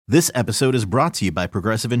This episode is brought to you by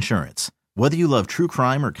Progressive Insurance. Whether you love true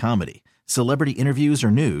crime or comedy, celebrity interviews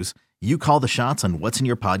or news, you call the shots on what's in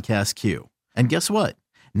your podcast queue. And guess what?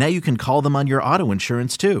 Now you can call them on your auto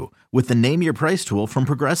insurance too with the Name Your Price tool from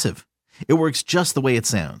Progressive. It works just the way it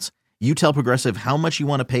sounds. You tell Progressive how much you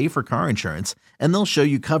want to pay for car insurance, and they'll show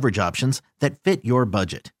you coverage options that fit your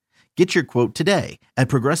budget. Get your quote today at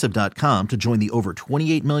Progressive.com to join the over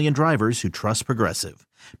 28 million drivers who trust Progressive.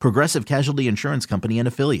 Progressive Casualty Insurance Company and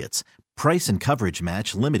Affiliates. Price and coverage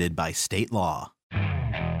match limited by state law.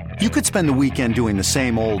 You could spend the weekend doing the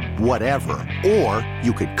same old whatever, or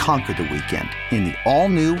you could conquer the weekend in the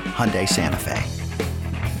all-new Hyundai Santa Fe.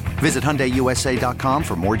 Visit HyundaiUSA.com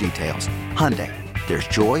for more details. Hyundai, there's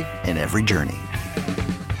joy in every journey.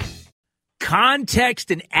 Context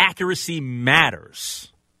and accuracy matters.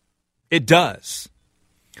 It does.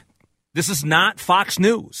 This is not Fox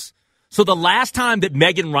News. So the last time that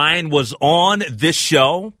Megan Ryan was on this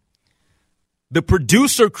show, the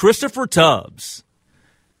producer, Christopher Tubbs,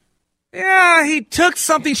 he took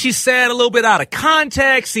something she said a little bit out of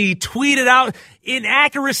context. He tweeted out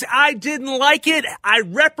inaccuracy. I didn't like it. I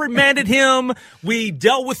reprimanded him. We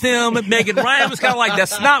dealt with him. Megan Ryan was kind of like,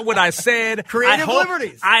 that's not what I said. Creative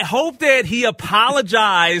liberties. I hope that he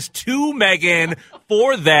apologized to Megan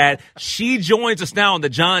for that. She joins us now on the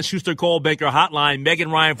John Schuster Coal Banker Hotline.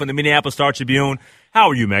 Megan Ryan from the Minneapolis Star Tribune. How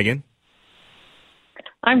are you, Megan?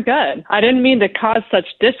 I'm good. I didn't mean to cause such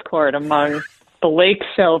discord among the Lake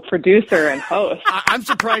Show producer and host. I'm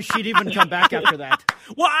surprised she'd even come back after that.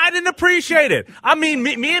 Well, I didn't appreciate it. I mean,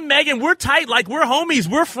 me and Megan, we're tight, like we're homies,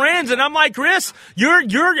 we're friends, and I'm like, Chris, you're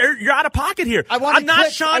out of pocket here. I'm not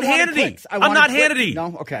clicks. Sean Hannity. I'm not Hannity.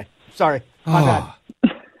 No, okay, sorry, my bad.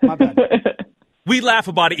 My bad. We laugh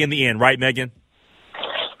about it in the end, right, Megan?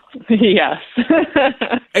 Yes.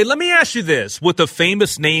 Hey, let me ask you this: with a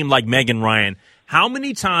famous name like Megan Ryan, how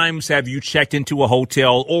many times have you checked into a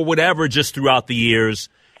hotel or whatever just throughout the years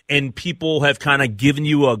and people have kind of given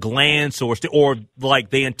you a glance or like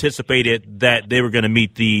they anticipated that they were going to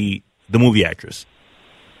meet the movie actress?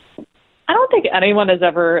 I don't think anyone has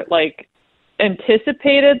ever,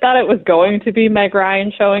 anticipated that it was going to be Meg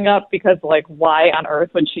Ryan showing up because, why on earth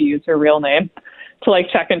would she use her real name to,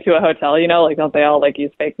 check into a hotel? Don't they all,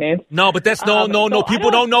 use fake names? No, but that's no.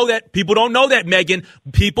 People don't know that. People don't know that, Megan.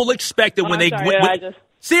 People expect that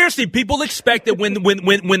seriously, people expect that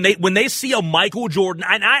when they see a Michael Jordan,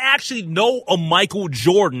 and I actually know a Michael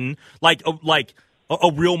Jordan,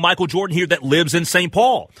 a real Michael Jordan here that lives in St.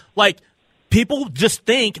 Paul. People just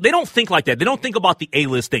think, they don't think like that. They don't think about the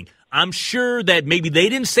A-list thing. I'm sure that maybe they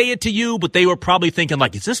didn't say it to you, but they were probably thinking,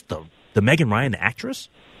 is this the Megan Ryan, the actress?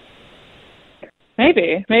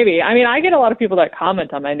 Maybe. I mean, I get a lot of people that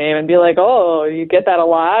comment on my name and be like, oh, you get that a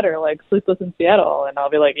lot? Or Sleepless in Seattle. And I'll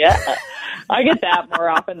be like, yeah, I get that more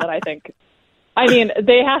often than I think. I mean,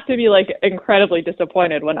 they have to be incredibly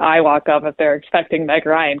disappointed when I walk up if they're expecting Meg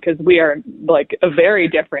Ryan, because we are a very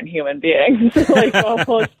different human being.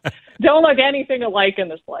 Don't look anything alike in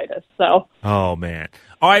the slightest. So. Oh man.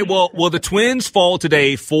 All right. Well, the Twins fall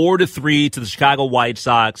today 4-3 to the Chicago White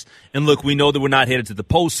Sox. And look, we know that we're not headed to the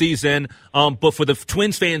postseason. But for the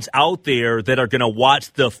Twins fans out there that are going to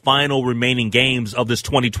watch the final remaining games of this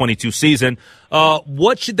 2022 season,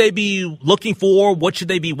 what should they be looking for? What should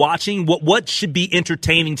they be watching? What should be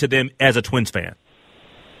entertaining to them as a Twins fan?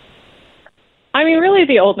 I mean, really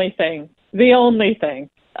the only thing,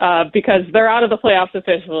 because they're out of the playoffs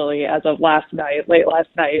officially as of late last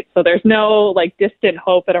night. So there's no distant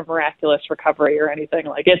hope at a miraculous recovery or anything.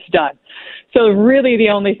 It's done. So really the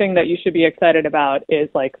only thing that you should be excited about is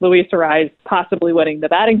Luis Arraez possibly winning the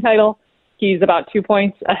batting title. He's about 2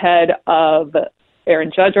 points ahead of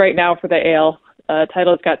Aaron Judge right now for the AL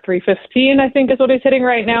title. It's got 315, I think is what he's hitting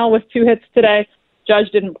right now with 2 hits today.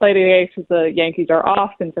 Judge didn't play today because the Yankees are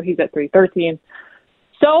off, and so he's at 313.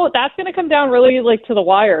 So that's going to come down really to the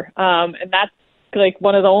wire. And that's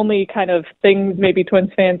one of the only kind of things maybe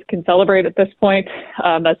Twins fans can celebrate at this point.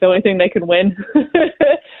 That's the only thing they can win.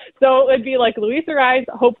 So it'd be Luis Arraez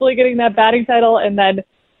hopefully getting that batting title, and then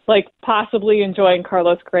possibly enjoying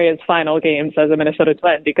Carlos Correa's final games as a Minnesota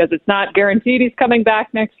Twin, because it's not guaranteed he's coming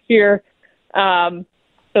back next year.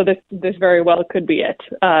 So this very well could be it.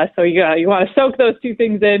 So you want to soak those two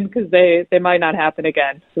things in because they might not happen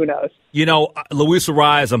again. Who knows? Luis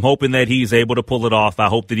Arraez, I'm hoping that he's able to pull it off. I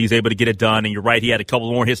hope that he's able to get it done. And you're right, he had a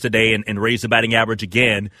couple more hits today and raised the batting average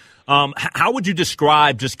again. How would you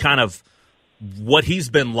describe just kind of what he's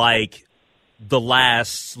been like the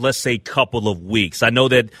last, let's say, couple of weeks? I know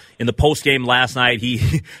that in the post game last night,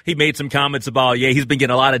 he made some comments about, he's been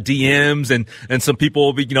getting a lot of DMs and some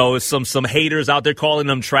people, some haters out there calling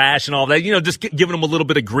him trash and all that, just giving him a little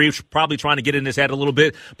bit of grief, probably trying to get in his head a little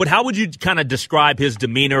bit. But how would you kind of describe his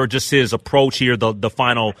demeanor or just his approach here, the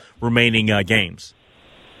final remaining games?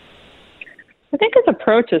 I think his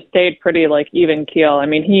approach has stayed pretty even keel. I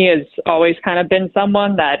mean, he has always kind of been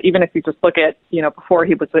someone that, even if you just look at, before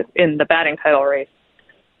he was in the batting title race,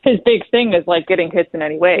 his big thing is getting hits in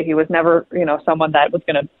any way. He was never, someone that was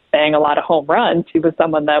going to bang a lot of home runs. He was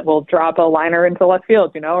someone that will drop a liner into left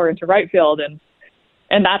field, or into right field.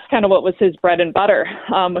 And that's kind of what was his bread and butter,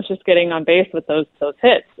 was just getting on base with those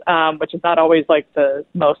hits, which is not always the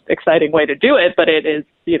most exciting way to do it, but it is,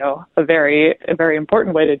 a very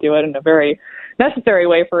important way to do it and a very necessary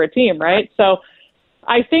way for a team, right? So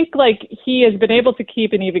I think he has been able to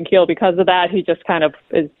keep an even keel because of that. He just kind of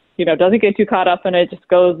is, doesn't get too caught up in it, just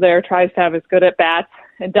goes there, tries to have as good at bats,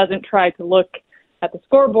 and doesn't try to look at the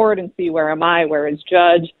scoreboard and see where am I, where is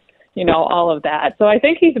Judge, all of that. So I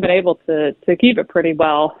think he's been able to keep it pretty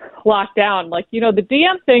well locked down. The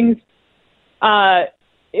DM things,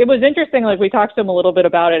 it was interesting. We talked to him a little bit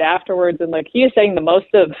about it afterwards, and he is saying the most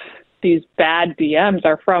of these bad DMs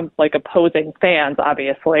are from opposing fans,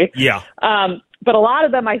 obviously. Yeah. But a lot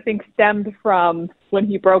of them, I think, stemmed from when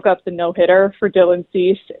he broke up the no-hitter for Dylan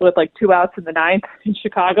Cease with 2 outs in the ninth in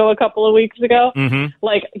Chicago a couple of weeks ago.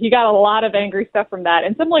 Mm-hmm. He got a lot of angry stuff from that,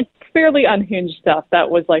 and some fairly unhinged stuff that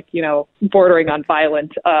was bordering on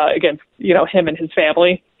violent against him and his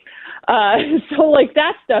family. So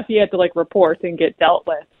that stuff he had to report and get dealt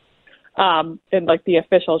with in the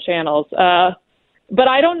official channels. But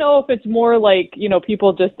I don't know if it's more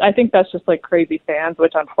people just, I think that's just crazy fans,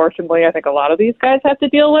 which unfortunately I think a lot of these guys have to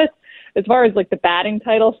deal with. As far as the batting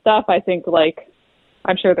title stuff, I think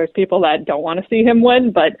I'm sure there's people that don't want to see him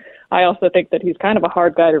win, but I also think that he's kind of a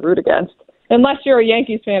hard guy to root against. Unless you're a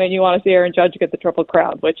Yankees fan and you want to see Aaron Judge get the Triple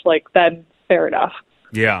Crown, which then fair enough.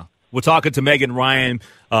 Yeah. We're talking to Megan Ryan,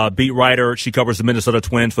 beat writer. She covers the Minnesota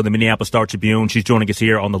Twins for the Minneapolis Star-Tribune. She's joining us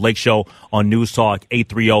here on The Lake Show on News Talk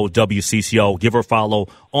 830-WCCO. Give her a follow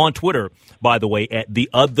on Twitter, by the way, at The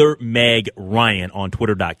Other Meg Ryan on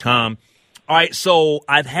Twitter.com. All right, so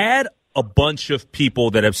I've had a bunch of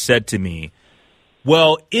people that have said to me,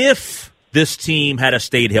 well, if this team had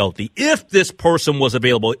stayed healthy, if this person was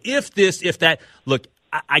available, if that, look,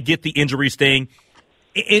 I get the injuries thing.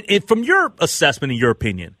 From your assessment and your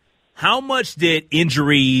opinion, how much did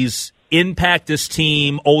injuries impact this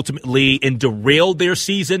team ultimately and derail their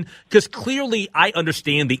season? Because clearly I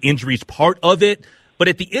understand the injuries part of it, but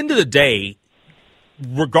at the end of the day,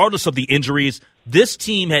 regardless of the injuries, this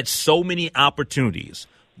team had so many opportunities,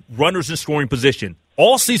 runners in scoring position,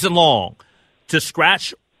 all season long to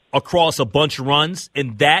scratch across a bunch of runs,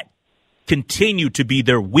 and that continued to be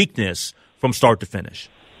their weakness from start to finish.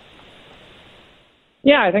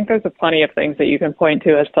 Yeah, I think there's plenty of things that you can point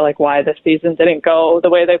to as to why this season didn't go the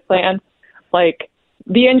way they planned.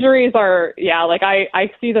 The injuries are, I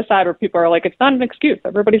see the side where people are it's not an excuse.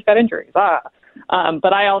 Everybody's got injuries. But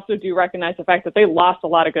I also do recognize the fact that they lost a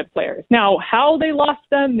lot of good players. Now, how they lost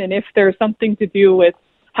them and if there's something to do with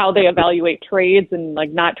how they evaluate trades and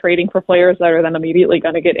not trading for players that are then immediately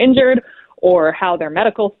going to get injured, or how their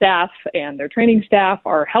medical staff and their training staff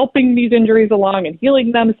are helping these injuries along and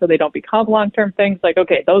healing them so they don't become long-term things.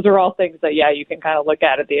 Okay, those are all things that, you can kind of look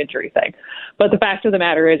at the injury thing. But the fact of the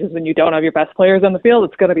matter is when you don't have your best players on the field,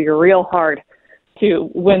 it's going to be real hard to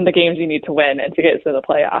win the games you need to win and to get to the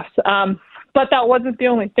playoffs. But that wasn't the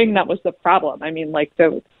only thing that was the problem. I mean,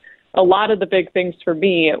 a lot of the big things for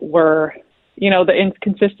me were, the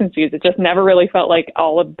inconsistencies. It just never really felt like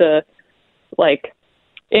all of the,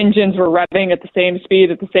 engines were revving at the same speed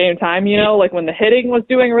at the same time, when the hitting was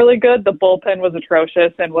doing really good, the bullpen was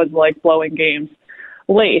atrocious and was blowing games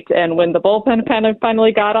late. And when the bullpen kind of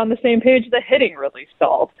finally got on the same page, the hitting really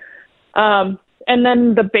stalled. And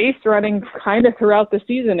then the base running kind of throughout the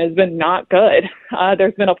season has been not good.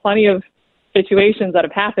 There's been plenty of situations that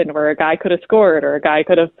have happened where a guy could have scored or a guy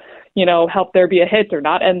could have, helped there be a hit or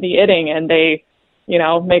not end the inning, and they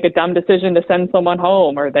make a dumb decision to send someone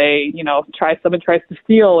home, or they, someone tries to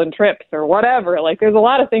steal and trips or whatever. There's a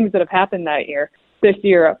lot of things that have happened this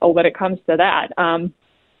year when it comes to that.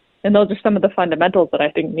 And those are some of the fundamentals that I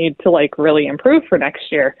think need to really improve for next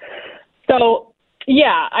year. So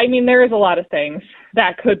yeah, I mean, there is a lot of things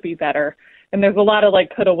that could be better. And there's a lot of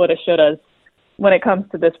coulda, woulda, shouldas when it comes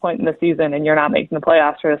to this point in the season and you're not making the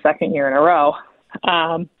playoffs for the second year in a row.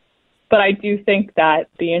 But I do think that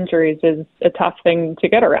the injuries is a tough thing to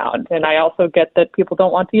get around. And I also get that people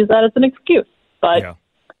don't want to use that as an excuse. But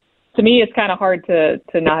to me, it's kind of hard to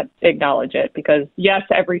not acknowledge it because, yes,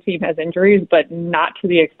 every team has injuries, but not to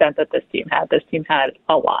the extent that this team had. This team had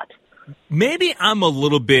a lot. Maybe I'm a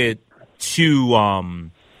little bit too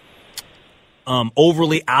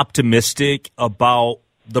overly optimistic about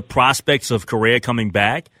the prospects of Correa coming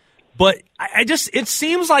back, but it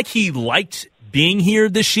seems like he liked being here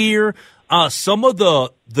this year. Some of the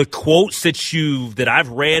quotes that I've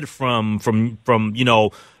read from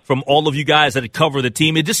all of you guys that cover the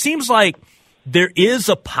team, it just seems like there is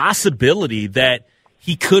a possibility that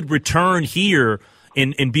he could return here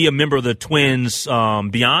and be a member of the Twins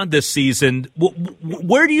beyond this season.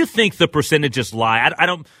 Where do you think the percentages lie? I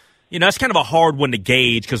don't. That's kind of a hard one to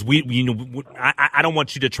gauge because I don't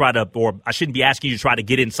want you to try to, or I shouldn't be asking you to try to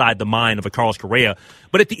get inside the mind of a Carlos Correa.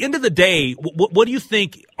 But at the end of the day, what do you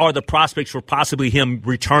think are the prospects for possibly him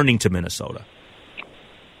returning to Minnesota?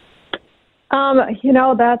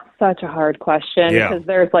 That's such a hard question because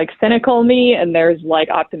there's cynical me and there's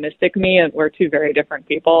optimistic me, and we're two very different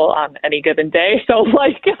people on any given day. So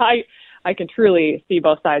I can truly see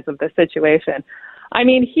both sides of the situation. I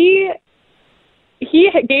mean, He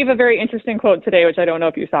gave a very interesting quote today, which I don't know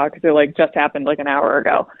if you saw because it just happened an hour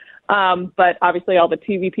ago. But obviously all the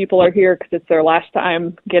TV people are here because it's their last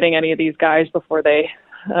time getting any of these guys before they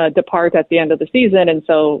depart at the end of the season. And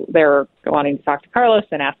so they're wanting to talk to Carlos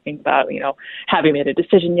and asking about, have you made a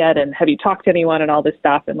decision yet? And have you talked to anyone and all this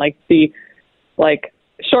stuff? And the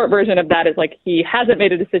short version of that is he hasn't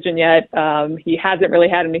made a decision yet. He hasn't really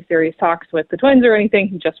had any serious talks with the Twins or anything.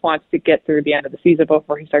 He just wants to get through the end of the season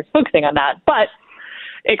before he starts focusing on that. But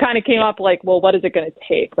it kind of came up well, what is it going to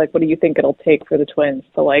take? What do you think it'll take for the Twins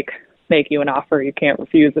to make you an offer you can't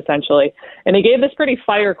refuse, essentially? And he gave this pretty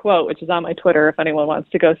fire quote, which is on my Twitter if anyone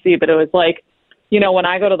wants to go see. But it was when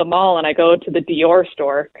I go to the mall and I go to the Dior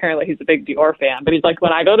store, apparently he's a big Dior fan, but he's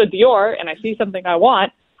when I go to Dior and I see something I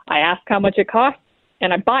want, I ask how much it costs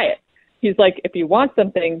and I buy it. He's if you want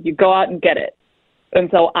something, you go out and get it. And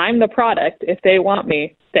so I'm the product. If they want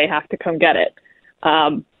me, they have to come get it.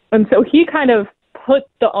 And so he kind of put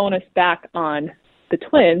the onus back on the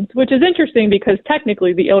Twins, which is interesting because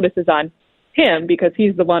technically the onus is on him because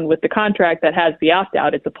he's the one with the contract that has the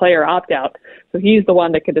opt-out. It's a player opt-out. So he's the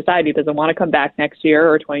one that can decide he doesn't want to come back next year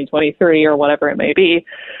or 2023 or whatever it may be.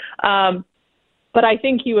 But I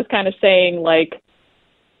think he was kind of saying,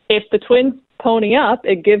 if the Twins pony up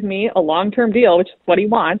and give me a long-term deal, which is what he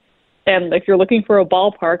wants, and if you're looking for a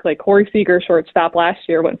ballpark, Corey Seager, shortstop last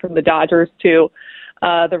year, went from the Dodgers to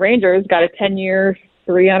the Rangers, got a 10-year,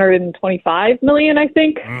 $325 million, I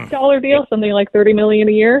think, dollar deal, something like $30 million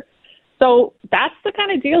a year. So that's the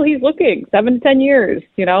kind of deal he's looking, 7 to 10 years,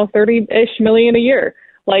 $30-ish million a year.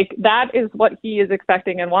 That is what he is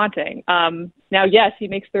expecting and wanting. Now, yes, he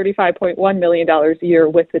makes $35.1 million a year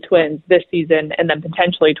with the Twins this season and then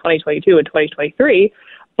potentially 2022 and 2023.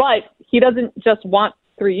 But he doesn't just want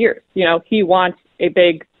 3 years. He wants a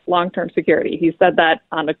big long-term security. He said that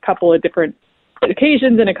on a couple of different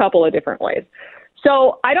occasions in a couple of different ways.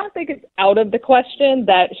 So I don't think it's out of the question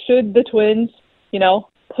that should the Twins,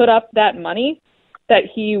 put up that money, that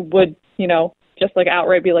he would, just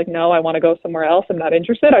outright be no, I want to go somewhere else. I'm not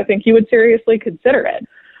interested. I think he would seriously consider it.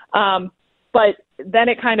 But then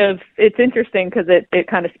it's interesting because it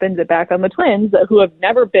kind of spins it back on the Twins, who have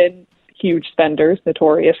never been huge spenders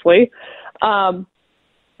notoriously. And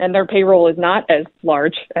their payroll is not as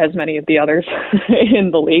large as many of the others in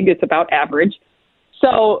the league. It's about average.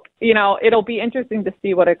 So, it'll be interesting to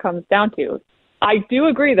see what it comes down to. I do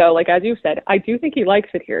agree, though, as you said, I do think he likes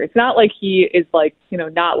it here. It's not he is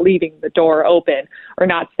not leaving the door open or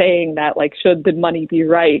not saying that should the money be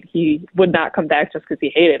right, he would not come back just because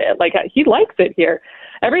he hated it. He likes it here.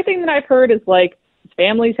 Everything that I've heard is his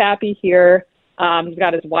family's happy here. He's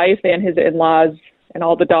got his wife and his in-laws and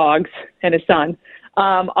all the dogs and his son.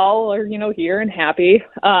 All are, here and happy.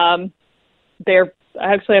 I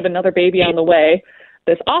actually have another baby on the way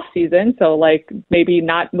this off season. So maybe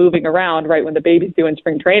not moving around right when the baby's doing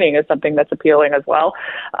spring training is something that's appealing as well.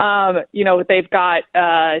 They've got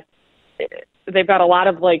a lot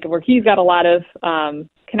of where he's got a lot of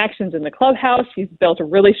connections in the clubhouse. He's built a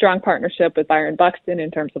really strong partnership with Byron Buxton in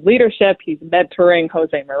terms of leadership. He's mentoring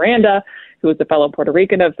Jose Miranda, who is a fellow Puerto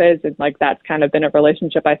Rican of his. And that's kind of been a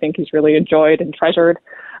relationship I think he's really enjoyed and treasured.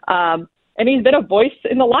 And he's been a voice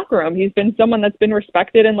in the locker room. He's been someone that's been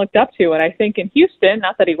respected and looked up to. And I think in Houston,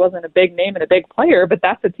 not that he wasn't a big name and a big player, but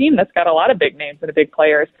that's a team that's got a lot of big names and big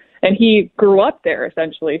players. And he grew up there,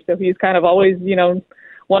 essentially. So he's kind of always,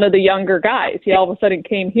 one of the younger guys. He all of a sudden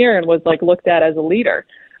came here and was looked at as a leader.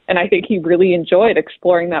 And I think he really enjoyed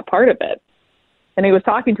exploring that part of it. And he was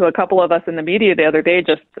talking to a couple of us in the media the other day,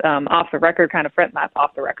 just off the record, kind of not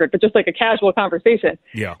off the record, but just like a casual conversation.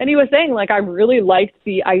 Yeah. And he was saying, like, I really liked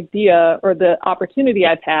the idea or the opportunity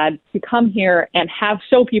I've had to come here and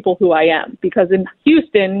show people who I am. Because in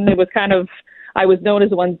Houston, it was kind of, I was known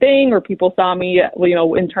as one thing, or people saw me, you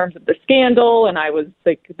know, in terms of the scandal, and I was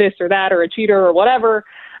like this or that or a cheater or whatever.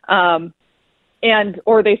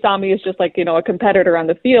 Or they saw me as just like, you know, a competitor on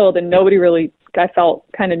the field, and nobody really, I felt,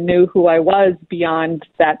 kind of knew who I was beyond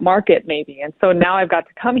that market maybe. And so now I've got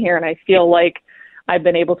to come here and I feel like I've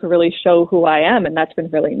been able to really show who I am, and that's been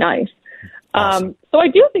really nice. Awesome. So I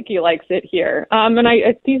do think he likes it here. And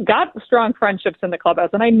he's got strong friendships in the clubhouse,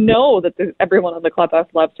 and I know that everyone in the clubhouse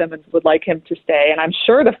loves him and would like him to stay. And I'm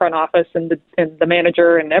sure the front office and the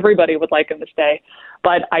manager and everybody would like him to stay.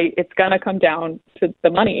 But it's going to come down to the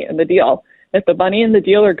money and the deal. If the money and the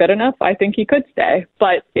deal are good enough, I think he could stay.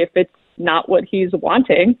 But if it's not what he's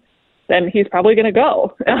wanting, then he's probably going to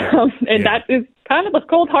go. That is kind of the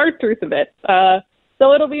cold, hard truth of it.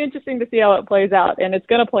 So it'll be interesting to see how it plays out. And it's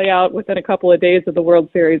going to play out within a couple of days of the World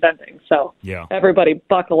Series ending. So everybody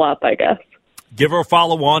buckle up, I guess. Give her a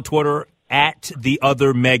follow on Twitter at the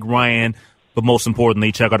other Meg Ryan. But most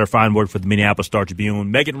importantly, check out her fine word for the Minneapolis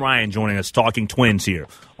Star-Tribune. Megan Ryan joining us, talking Twins here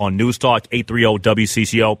on News Talk 830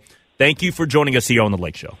 WCCO. Thank you for joining us here on The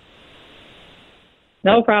Lake Show.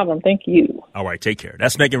 No problem. Thank you. All right, take care.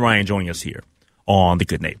 That's Megan Ryan joining us here on The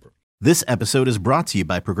Good Neighbor. This episode is brought to you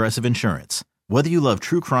by Progressive Insurance. Whether you love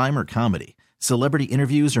true crime or comedy, celebrity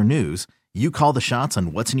interviews or news, you call the shots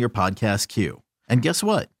on what's in your podcast queue. And guess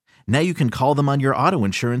what? Now you can call them on your auto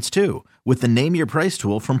insurance too with the Name Your Price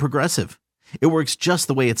tool from Progressive. It works just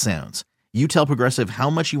the way it sounds. You tell Progressive how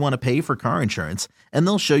much you want to pay for car insurance, and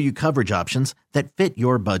they'll show you coverage options that fit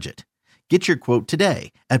your budget. Get your quote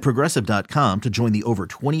today at Progressive.com to join the over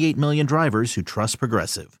 28 million drivers who trust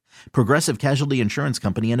Progressive. Progressive Casualty Insurance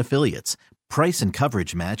Company and Affiliates. Price and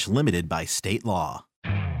coverage match limited by state law.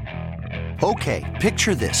 Okay,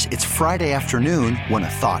 picture this. It's Friday afternoon when a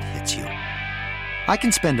thought hits you. I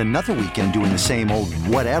can spend another weekend doing the same old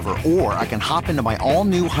whatever, or I can hop into my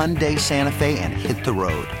all-new Hyundai Santa Fe and hit the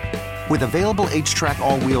road. With available H-Track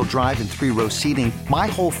all-wheel drive and 3-row seating, my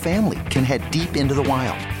whole family can head deep into the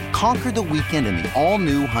wild. Conquer the weekend in the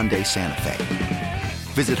all-new Hyundai Santa Fe.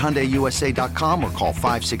 Visit HyundaiUSA.com or call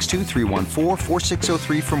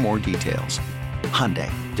 562-314-4603 for more details.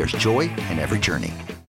 Hyundai, there's joy in every journey.